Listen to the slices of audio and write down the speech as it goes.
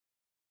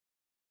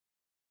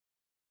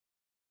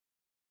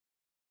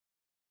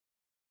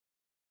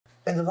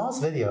In the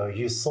last video,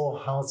 you saw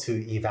how to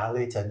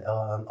evaluate an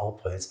LLM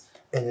output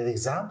in an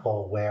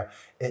example where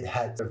it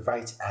had the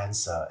right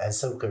answer, and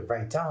so we could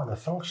write down a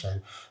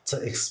function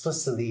to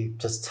explicitly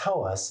just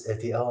tell us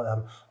if the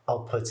LLM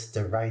outputs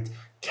the right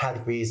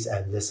categories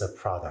and list of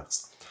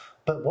products.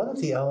 But what if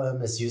the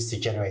LLM is used to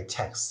generate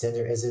text, then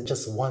there isn't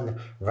just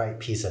one right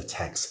piece of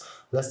text?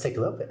 Let's take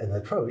a look at an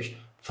approach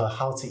for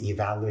how to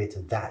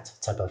evaluate that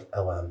type of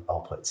LLM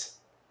output.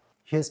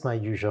 Here's my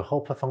usual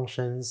helper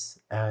functions,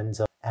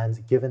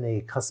 and given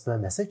a customer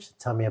message,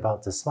 tell me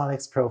about the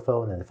SmileX Pro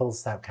phone and the full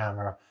snap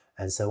camera,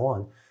 and so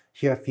on.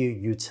 Here are a few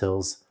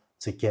utils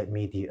to get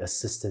me the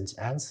assistant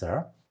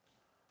answer.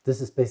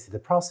 This is basically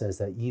the process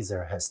that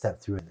Easer has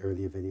stepped through in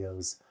earlier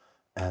videos.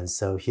 And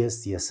so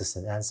here's the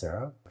assistant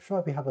answer. Should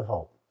I be having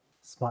help?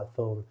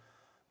 Smartphone,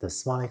 the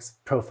SmileX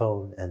Pro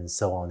phone, and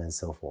so on and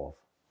so forth.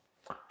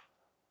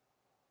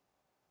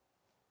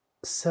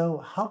 So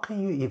how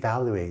can you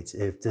evaluate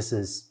if this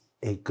is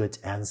a good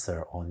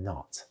answer or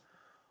not?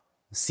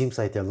 It seems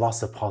like there are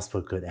lots of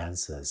possible good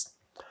answers.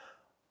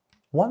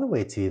 One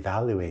way to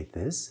evaluate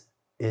this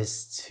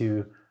is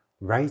to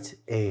write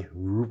a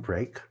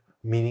rubric,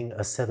 meaning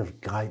a set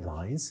of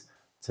guidelines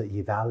to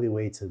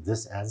evaluate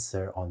this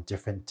answer on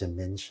different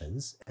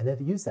dimensions, and then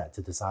use that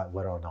to decide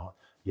whether or not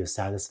you're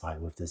satisfied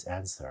with this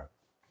answer.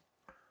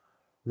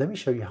 Let me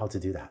show you how to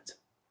do that.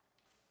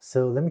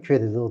 So let me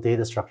create a little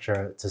data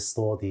structure to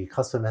store the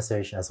customer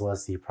message as well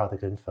as the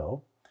product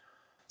info.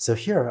 So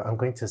here I'm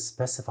going to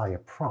specify a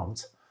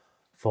prompt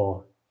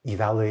for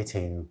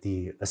evaluating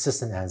the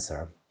assistant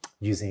answer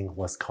using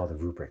what's called a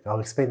rubric. I'll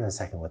explain in a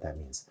second what that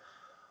means.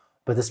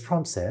 But this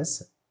prompt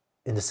says,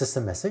 in the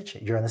system message,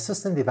 your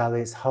assistant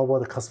evaluates how well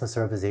the customer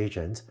service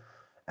agent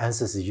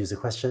answers the user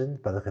question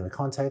by looking at the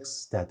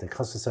context that the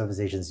customer service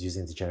agent is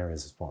using to generate a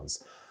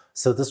response.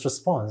 So this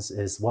response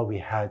is what we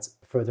had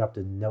further up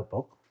the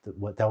notebook.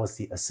 That was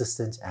the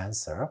assistant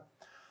answer.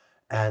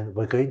 And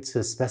we're going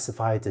to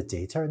specify the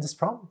data in this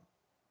prompt.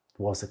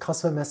 What was the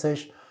customer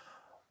message?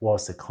 What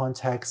was the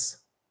context?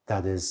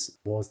 That is,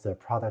 what was the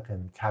product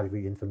and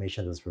category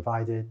information that was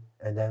provided?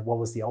 And then what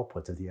was the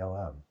output of the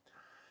LM?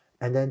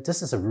 And then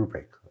this is a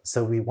rubric.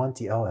 So we want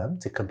the LM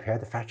to compare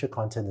the factual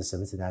content and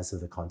submitted answer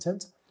to the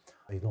content,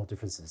 ignore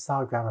differences in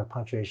style, grammar,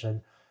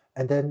 punctuation.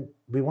 And then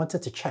we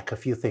wanted to check a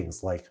few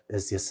things like,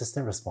 is the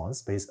assistant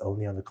response based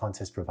only on the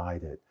context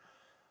provided?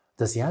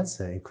 Does the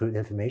answer include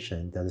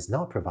information that is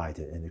not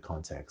provided in the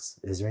context?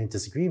 Is there any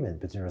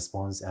disagreement between the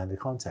response and the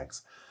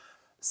context?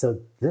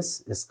 So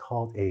this is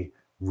called a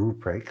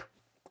rubric,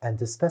 and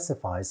this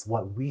specifies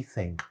what we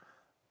think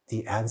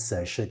the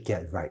answer should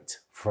get right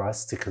for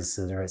us to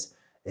consider it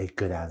a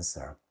good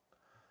answer.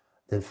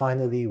 Then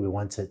finally, we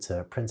want it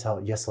to print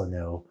out yes or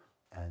no,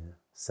 and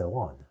so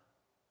on.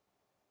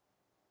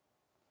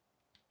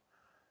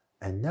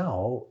 And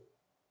now,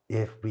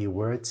 if we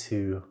were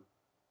to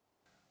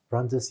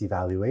run this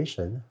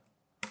evaluation,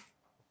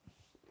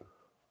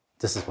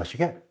 this is what you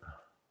get.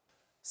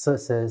 So it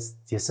says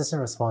the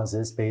assistant response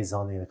is based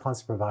on the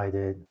context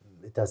provided.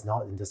 It does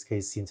not, in this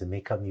case, seem to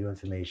make up new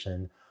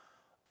information.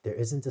 There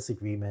isn't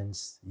disagreement.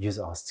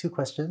 User asked two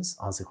questions,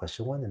 answer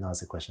question 1 and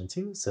answer question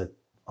 2. So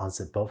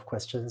answer both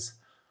questions.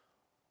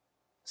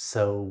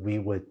 So we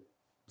would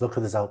look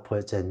at this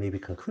output and maybe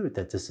conclude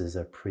that this is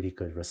a pretty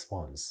good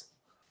response.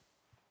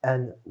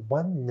 And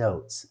one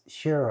note,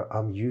 here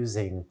I'm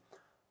using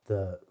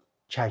the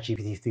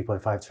ChatGPT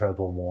 3.5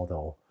 Turbo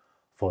model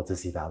for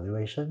this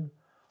evaluation.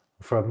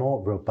 For a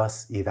more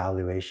robust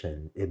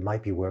evaluation, it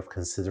might be worth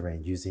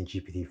considering using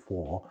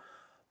GPT-4,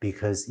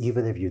 because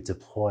even if you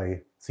deploy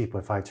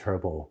 3.5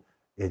 Turbo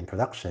in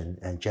production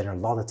and generate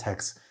a lot of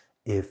text,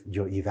 if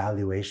your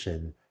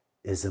evaluation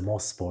is a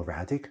more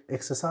sporadic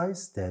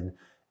exercise, then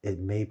it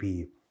may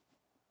be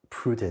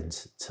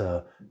prudent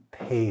to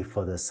pay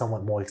for the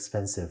somewhat more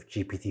expensive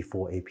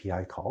GPT-4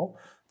 API call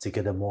to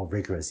get a more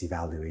rigorous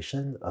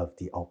evaluation of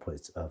the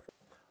output of.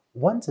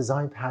 One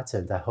design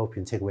pattern that I hope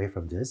you can take away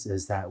from this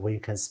is that when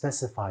you can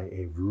specify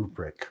a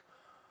rubric,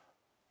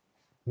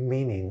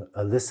 meaning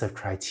a list of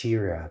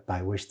criteria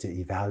by which to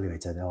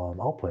evaluate an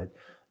LLM output,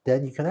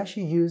 then you can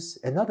actually use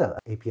another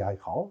API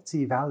call to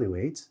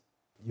evaluate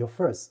your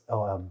first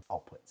LLM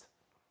output.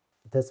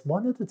 There's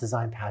one other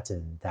design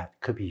pattern that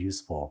could be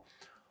useful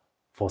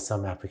for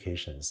some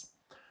applications,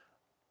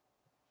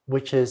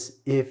 which is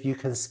if you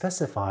can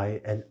specify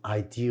an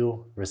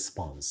ideal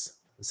response.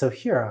 So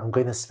here I'm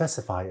going to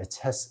specify a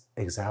test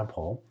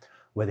example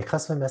where the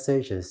customer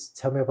message is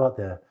tell me about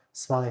the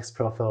SmileX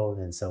Pro phone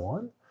and so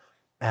on.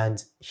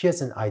 And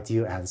here's an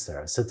ideal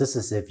answer. So this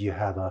is if you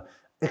have an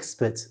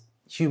expert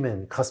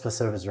human customer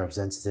service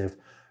representative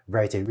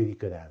write a really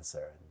good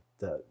answer.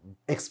 The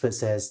expert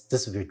says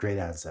this would be a great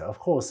answer. Of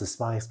course, the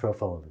SmileX Pro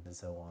phone and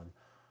so on.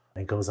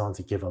 And goes on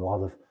to give a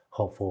lot of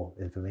helpful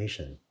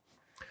information.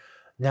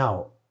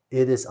 Now,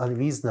 it is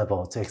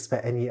unreasonable to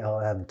expect any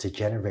LM to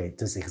generate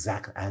this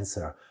exact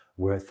answer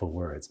word for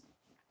word.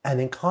 And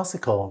in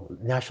classical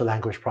natural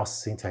language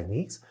processing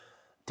techniques,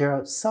 there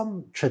are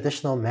some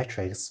traditional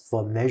metrics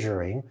for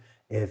measuring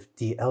if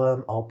the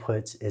LM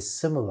output is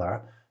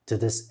similar to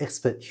this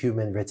expert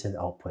human written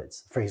output.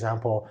 For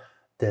example,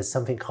 there's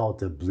something called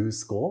the BLEU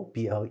score,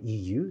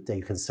 BLEU, that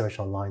you can search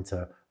online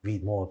to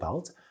read more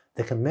about,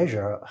 that can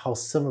measure how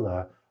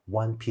similar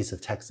one piece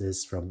of text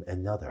is from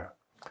another.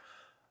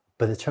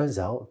 But it turns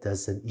out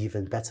there's an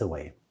even better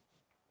way,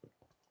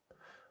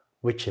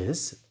 which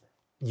is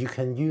you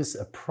can use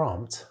a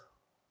prompt,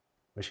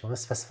 which I'm going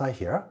to specify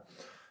here,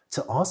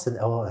 to ask an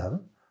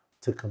LLM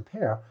to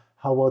compare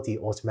how well the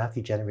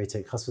automatically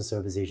generated customer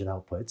service agent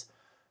output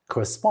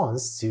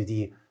corresponds to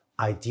the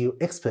ideal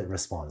expert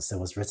response that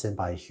was written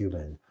by a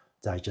human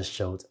that I just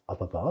showed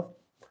up above.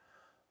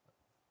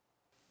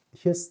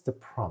 Here's the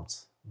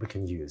prompt we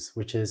can use,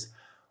 which is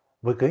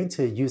we're going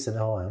to use an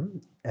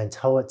LLM and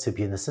tell it to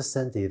be an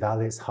assistant that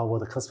evaluates how well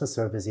the customer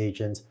service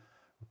agent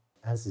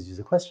answers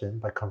user question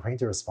by comparing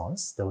the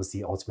response, that was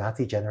the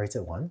automatically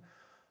generated one,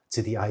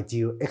 to the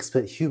ideal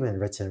expert human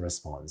written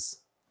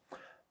response.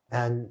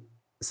 And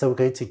so we're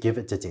going to give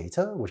it the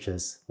data, which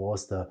is what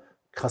was the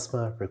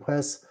customer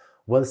request,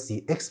 what is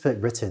the expert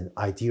written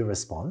ideal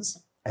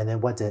response, and then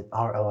what did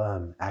our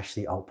LLM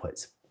actually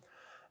output.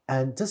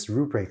 And this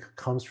rubric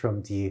comes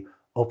from the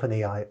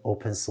OpenAI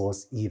open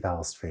source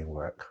evals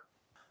framework,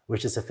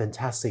 which is a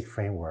fantastic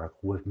framework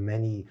with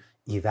many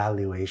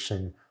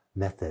evaluation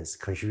methods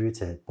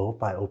contributed both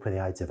by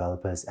OpenAI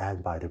developers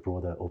and by the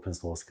broader open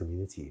source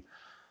community.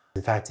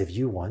 In fact, if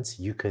you want,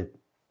 you could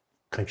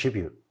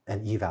contribute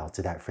an eval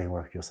to that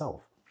framework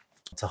yourself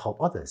to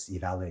help others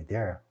evaluate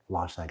their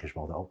large language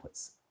model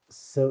outputs.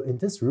 So in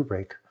this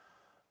rubric,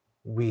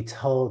 we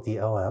tell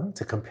the LM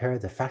to compare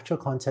the factual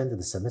content of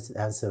the submitted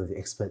answer with the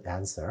expert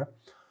answer,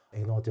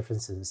 ignore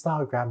differences in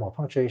style, grammar, or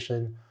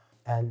punctuation,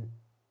 and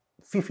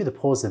feel free to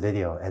pause the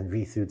video and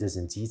read through this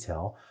in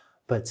detail.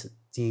 But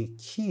the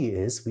key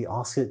is we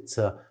ask it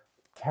to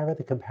carry out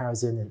the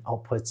comparison and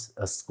output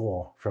a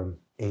score from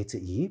A to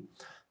E,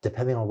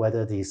 depending on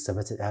whether the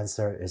submitted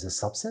answer is a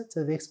subset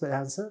of the expert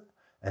answer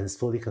and is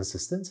fully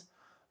consistent,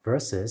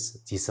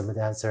 versus the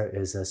submitted answer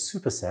is a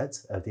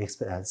superset of the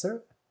expert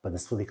answer, but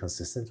is fully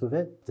consistent with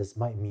it. This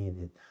might mean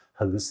it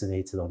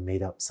hallucinated or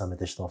made up some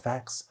additional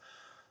facts.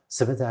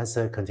 Submitted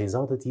answer contains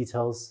all the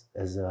details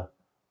as an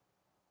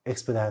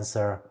expert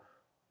answer,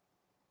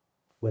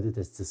 whether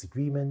there's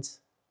disagreement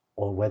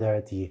or whether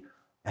the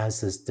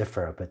answers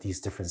differ, but these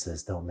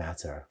differences don't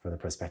matter from the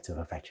perspective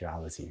of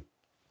factuality.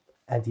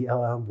 And the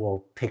LM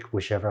will pick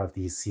whichever of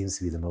these seems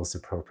to be the most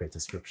appropriate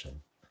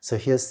description. So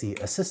here's the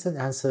assistant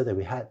answer that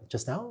we had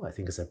just now. I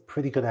think it's a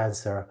pretty good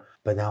answer,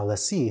 but now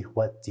let's see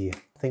what the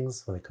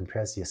things when it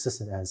compares the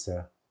assistant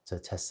answer to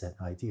test set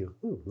ideal.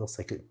 Ooh, looks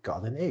like it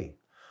got an A.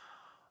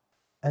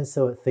 And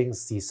so it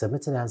thinks the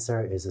submitted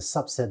answer is a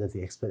subset of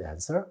the expert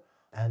answer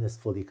and is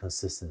fully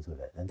consistent with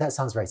it. And that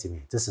sounds right to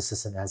me. This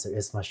assistant answer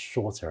is much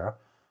shorter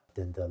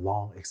than the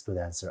long expert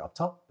answer up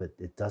top, but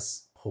it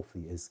does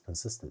hopefully is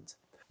consistent.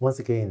 Once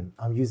again,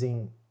 I'm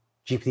using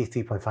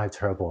GPT 3.5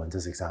 Turbo in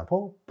this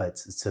example, but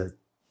to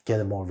get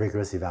a more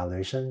rigorous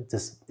evaluation,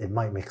 it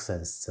might make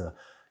sense to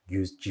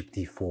use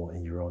GPT-4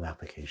 in your own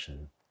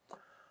application.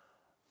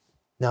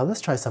 Now let's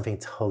try something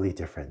totally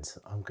different.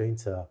 I'm going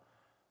to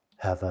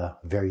have a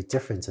very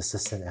different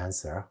assistant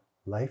answer.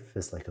 Life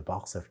is like a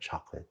box of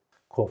chocolate.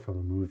 Quote from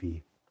a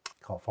movie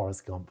called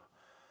Forrest Gump.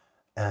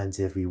 And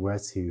if we were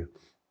to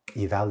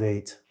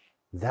evaluate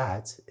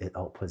that, it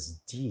outputs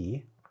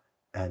D,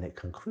 and it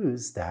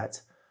concludes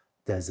that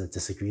there's a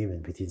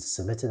disagreement between the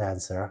submitted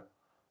answer,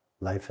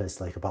 life is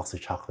like a box of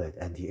chocolate,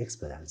 and the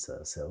expert answer.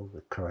 So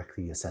it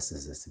correctly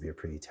assesses this to be a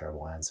pretty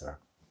terrible answer.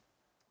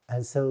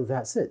 And so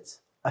that's it.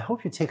 I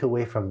hope you take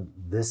away from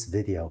this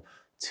video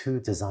 2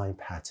 design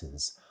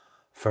patterns.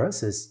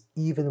 First is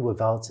even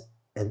without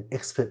an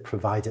expert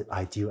provided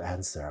ideal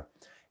answer,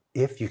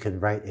 if you can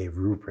write a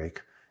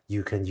rubric,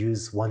 you can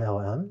use one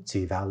LLM to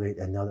evaluate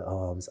another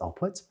LLM's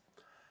output.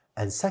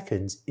 And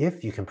second,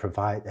 if you can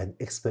provide an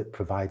expert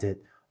provided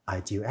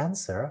ideal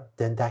answer,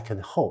 then that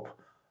can help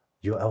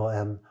your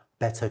LLM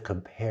better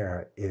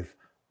compare if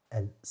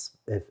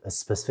a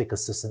specific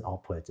assistant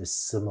output is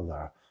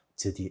similar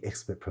to the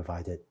expert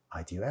provided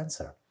ideal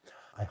answer.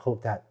 I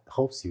hope that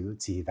helps you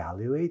to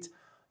evaluate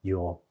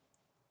your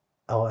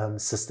LLM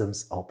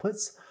system's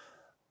outputs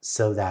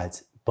so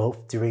that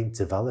both during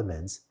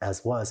development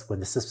as well as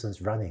when the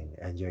system's running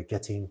and you're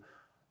getting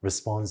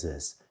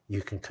responses,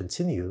 you can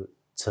continue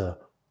to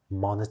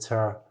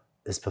monitor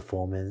its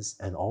performance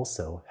and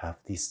also have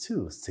these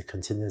tools to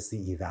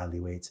continuously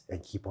evaluate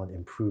and keep on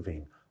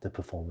improving the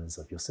performance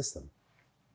of your system.